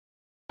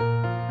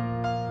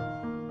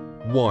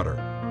water,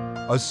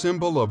 a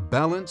symbol of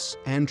balance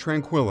and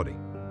tranquility.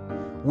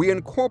 We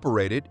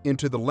incorporate it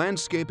into the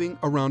landscaping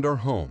around our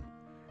home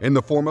in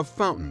the form of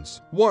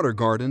fountains, water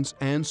gardens,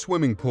 and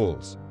swimming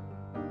pools.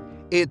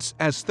 Its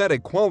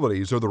aesthetic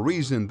qualities are the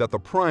reason that the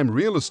prime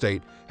real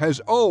estate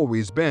has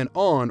always been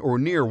on or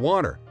near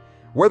water,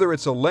 whether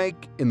it's a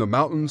lake, in the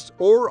mountains,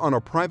 or on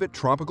a private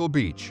tropical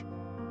beach.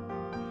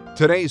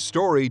 Today's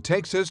story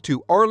takes us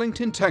to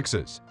Arlington,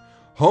 Texas,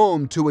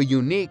 home to a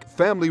unique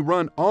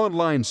family-run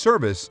online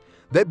service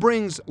that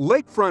brings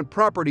lakefront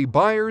property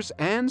buyers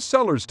and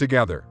sellers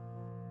together.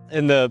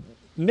 In the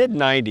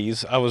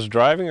mid-90s, I was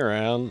driving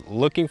around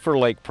looking for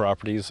lake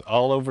properties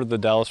all over the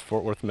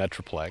Dallas-Fort Worth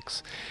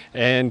Metroplex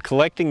and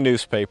collecting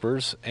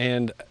newspapers,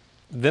 and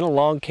then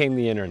along came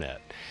the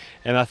internet.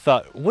 And I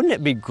thought, wouldn't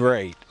it be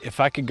great if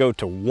I could go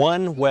to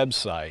one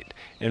website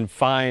and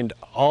find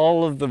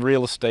all of the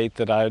real estate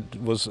that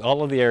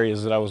all of the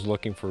areas that I was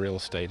looking for real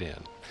estate in.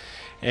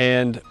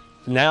 And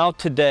now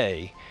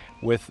today,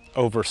 with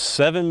over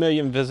 7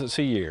 million visits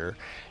a year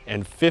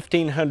and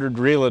 1,500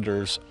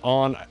 realtors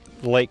on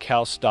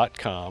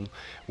lakehouse.com,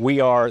 we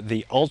are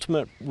the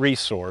ultimate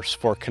resource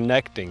for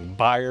connecting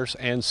buyers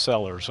and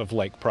sellers of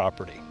lake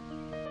property.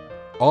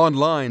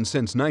 Online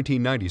since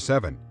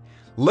 1997,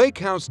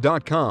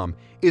 lakehouse.com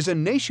is a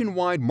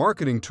nationwide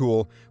marketing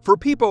tool for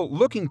people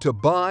looking to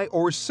buy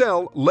or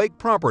sell lake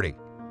property.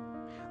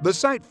 The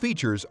site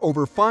features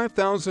over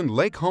 5,000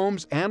 lake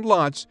homes and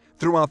lots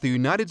throughout the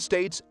United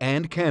States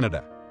and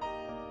Canada.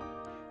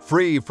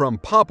 Free from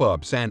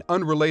pop-ups and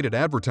unrelated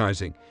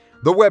advertising,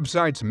 the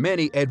website's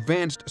many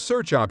advanced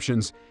search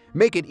options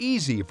make it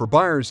easy for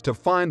buyers to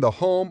find the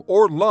home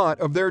or lot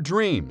of their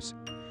dreams.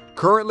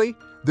 Currently,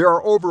 there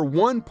are over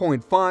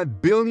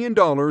 $1.5 billion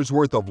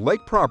worth of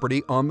lake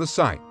property on the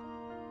site.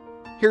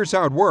 Here's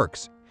how it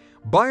works.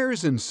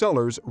 Buyers and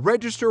sellers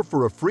register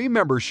for a free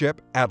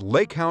membership at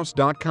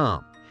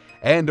lakehouse.com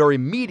and are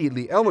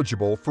immediately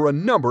eligible for a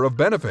number of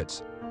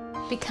benefits.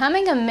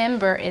 Becoming a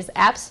member is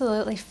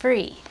absolutely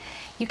free.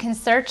 You can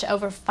search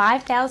over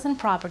 5,000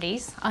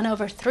 properties on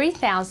over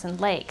 3,000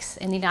 lakes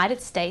in the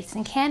United States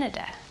and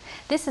Canada.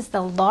 This is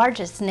the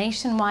largest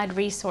nationwide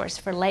resource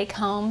for lake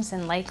homes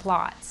and lake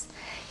lots.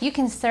 You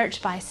can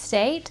search by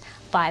state,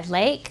 by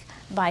lake,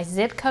 by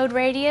zip code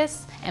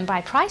radius, and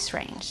by price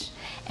range.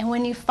 And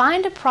when you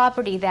find a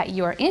property that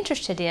you're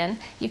interested in,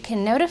 you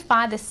can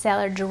notify the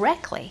seller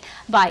directly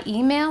by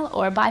email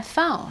or by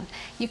phone.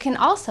 You can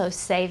also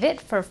save it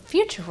for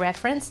future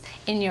reference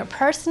in your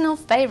personal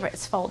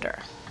favorites folder.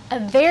 A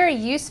very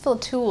useful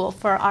tool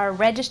for our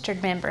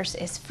registered members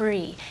is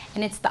free,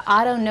 and it's the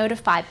Auto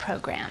Notify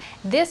program.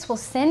 This will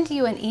send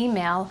you an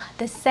email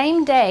the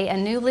same day a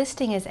new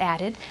listing is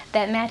added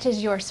that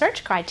matches your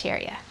search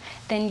criteria.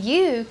 Then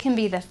you can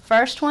be the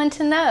first one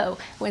to know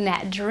when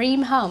that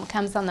dream home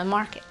comes on the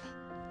market.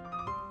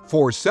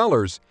 For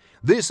sellers,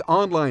 this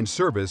online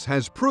service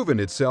has proven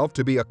itself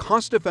to be a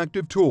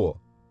cost-effective tool.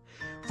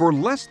 For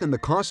less than the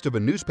cost of a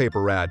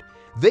newspaper ad,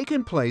 they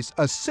can place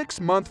a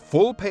 6-month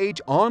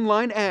full-page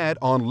online ad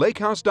on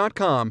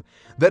lakehouse.com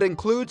that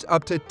includes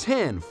up to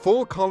 10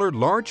 full-colored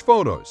large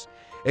photos,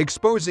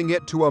 exposing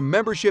it to a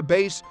membership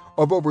base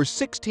of over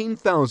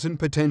 16,000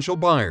 potential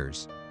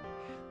buyers.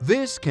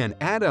 This can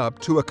add up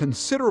to a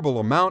considerable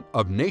amount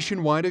of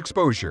nationwide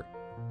exposure.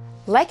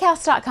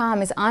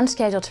 Lakehouse.com is on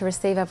schedule to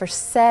receive over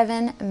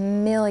 7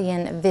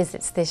 million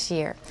visits this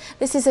year.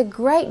 This is a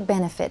great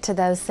benefit to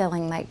those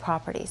selling lake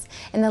properties.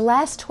 In the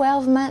last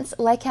 12 months,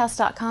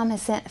 Lakehouse.com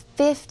has sent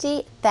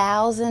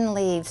 50,000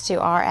 leads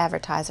to our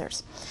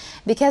advertisers.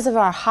 Because of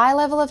our high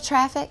level of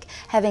traffic,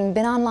 having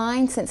been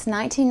online since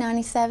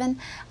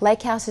 1997,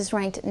 Lakehouse is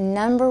ranked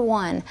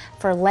 #1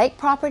 for lake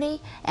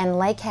property and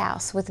lake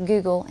house with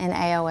Google and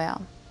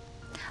AOL.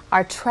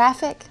 Our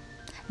traffic,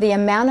 the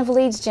amount of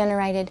leads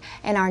generated,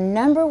 and our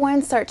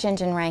 #1 search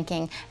engine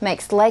ranking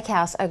makes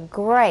Lakehouse a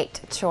great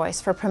choice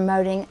for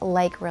promoting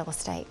lake real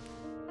estate.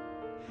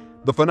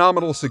 The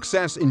phenomenal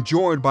success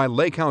enjoyed by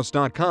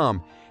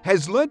lakehouse.com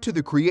has led to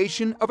the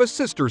creation of a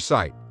sister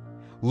site,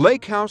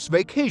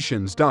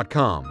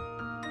 lakehousevacations.com.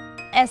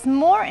 As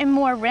more and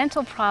more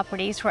rental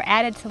properties were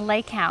added to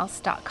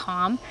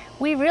lakehouse.com,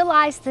 we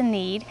realized the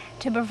need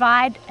to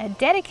provide a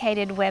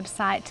dedicated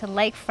website to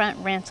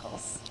lakefront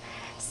rentals.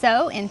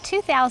 So in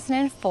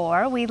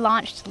 2004, we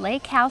launched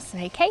Lakehouse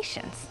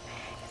Vacations.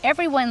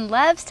 Everyone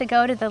loves to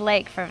go to the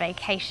lake for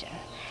vacation,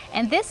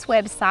 and this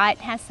website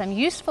has some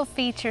useful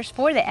features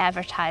for the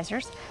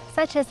advertisers,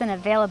 such as an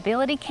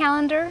availability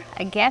calendar,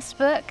 a guest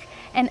book,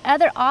 and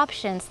other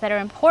options that are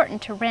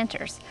important to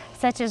renters,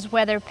 such as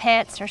whether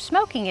pets or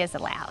smoking is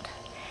allowed.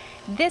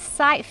 This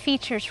site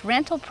features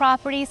rental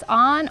properties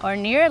on or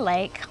near a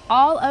lake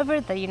all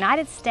over the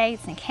United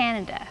States and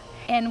Canada.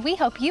 And we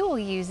hope you will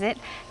use it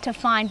to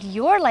find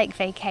your lake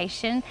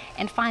vacation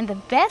and find the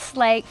best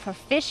lake for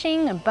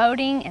fishing and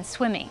boating and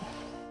swimming.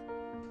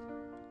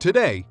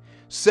 Today,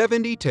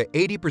 70 to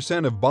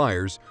 80% of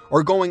buyers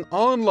are going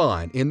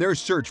online in their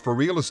search for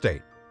real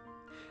estate.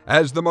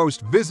 As the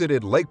most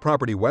visited lake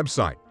property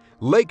website,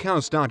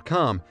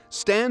 LakeHouse.com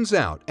stands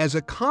out as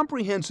a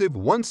comprehensive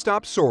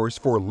one-stop source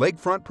for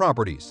lakefront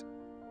properties.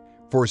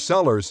 For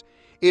sellers,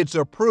 it's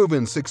a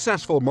proven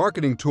successful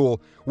marketing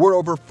tool where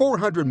over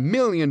 $400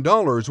 million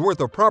worth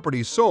of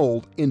properties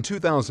sold in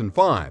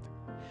 2005,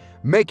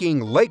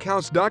 making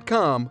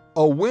LakeHouse.com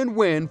a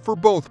win-win for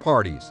both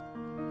parties.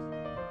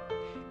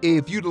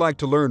 If you'd like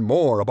to learn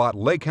more about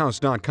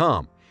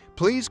LakeHouse.com,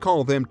 please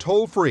call them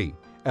toll-free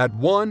at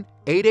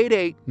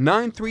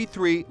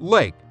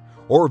 1-888-933-LAKE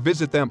or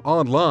visit them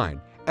online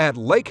at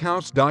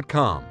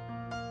lakehouse.com.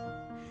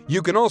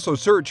 You can also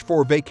search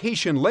for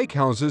vacation lake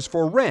houses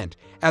for rent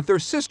at their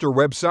sister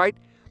website,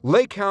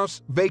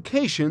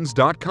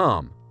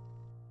 lakehousevacations.com.